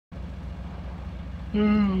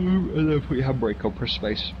And then put your handbrake on, press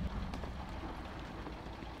space.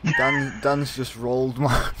 Dan's just rolled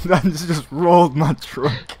my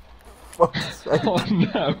truck. Fuck's sake. Oh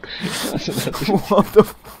no! That's What the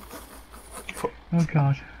fuck? Oh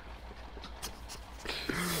god.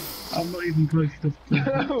 I'm not even close enough to...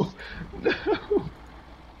 No! No!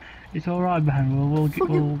 It's alright, Ben.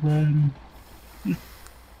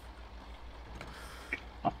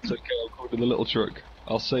 It's okay, I'll go to the little truck.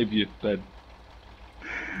 I'll save you, Ben.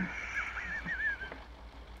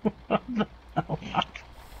 What the hell?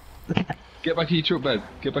 Get back in your truck, Ben.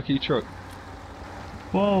 Get back in your truck.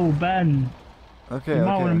 Whoa, Ben. Okay, You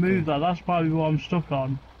might okay, want to okay. move that. That's probably what I'm stuck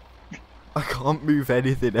on. I can't move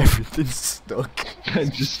anything. Everything's stuck. Ben,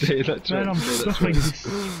 just stay in that truck. Ben, I'm stay in that stuck like truck. this.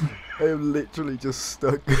 I am literally just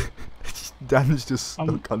stuck. Dan's just stuck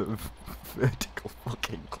I'm- on a vertical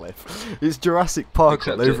fucking cliff. It's Jurassic Park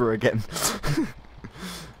Accept all it. over again.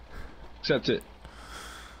 Accept it.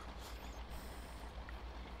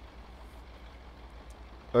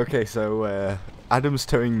 Okay, so Adam's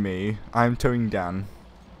towing me. I'm towing Dan.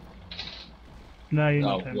 No, you're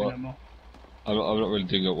Oh, not doing what? it anymore. I'm not really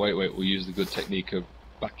doing it. Wait, we'll use the good technique of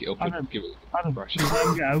back it up Adam, and give it a Adam, crash. just let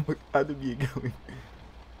him go. Look, Adam, you going?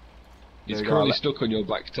 He's There we go, currently stuck on your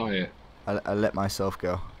back tyre. I let myself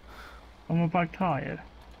go. On my back tyre.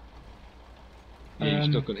 Yeah,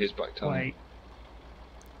 you're stuck on his back tyre. Wait.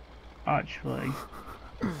 Actually.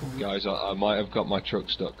 Guys, I might have got my truck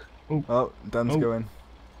stuck. Oh, Dan's Oh. going.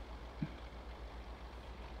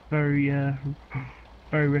 Very,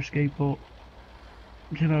 very risky, but...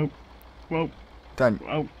 You know... Well, Dan.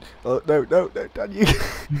 oh, Oh, no, Dan, you.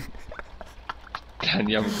 Dan,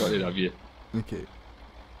 you haven't got it, have you? Okay.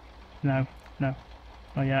 no. Not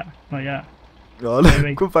yet. Oh, no.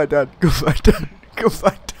 Maybe. Goodbye, Dan. Goodbye, Dan.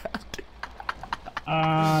 Goodbye, Dan.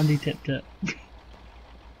 And he tipped it.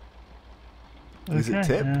 Is it Okay,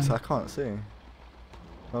 tipped? I can't see.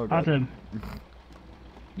 Oh, God. Adam.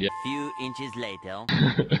 Few inches later.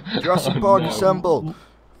 Jurassic Oh, Park no. assemble.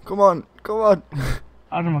 Come on, come on.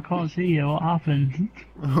 Adam, I can't see you. What happened?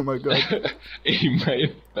 Oh my God. He may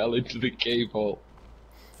have fell into the cave hole.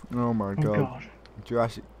 Oh my Oh God. god.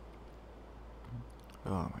 Jurassic. Oh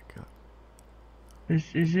my God.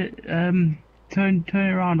 Is it turn it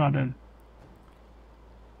around, Adam?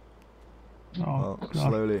 Oh, Oh,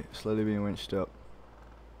 god. slowly being winched up.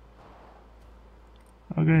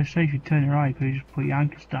 I'm gonna say if you turn it right, because you just put your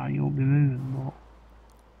anchors down, you won't be moving. But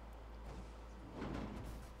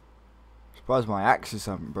Surprised my axes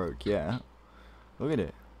haven't broke yet. Look at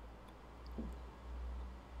it.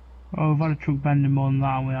 oh, we've had a truck bending more than that,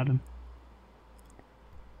 haven't we, Adam?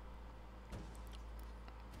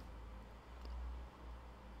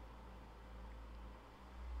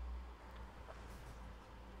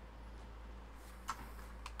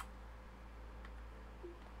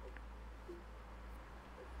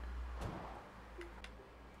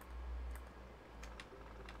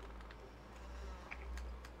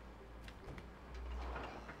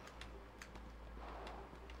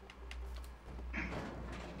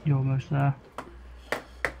 You're almost there.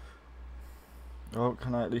 Oh,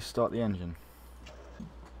 can I at least start the engine?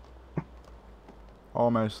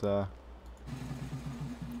 Almost there.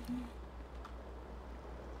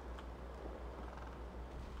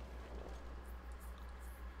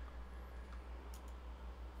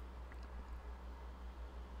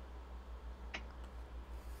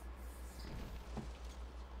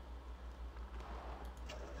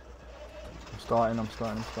 I'm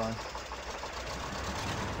starting.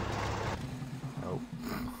 Oh.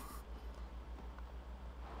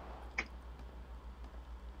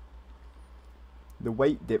 The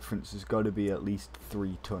weight difference has got to be at least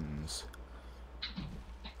 3 tons.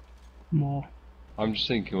 More. I'm just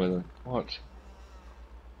thinking whether... What?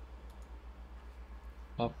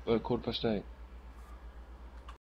 Up, 8:15.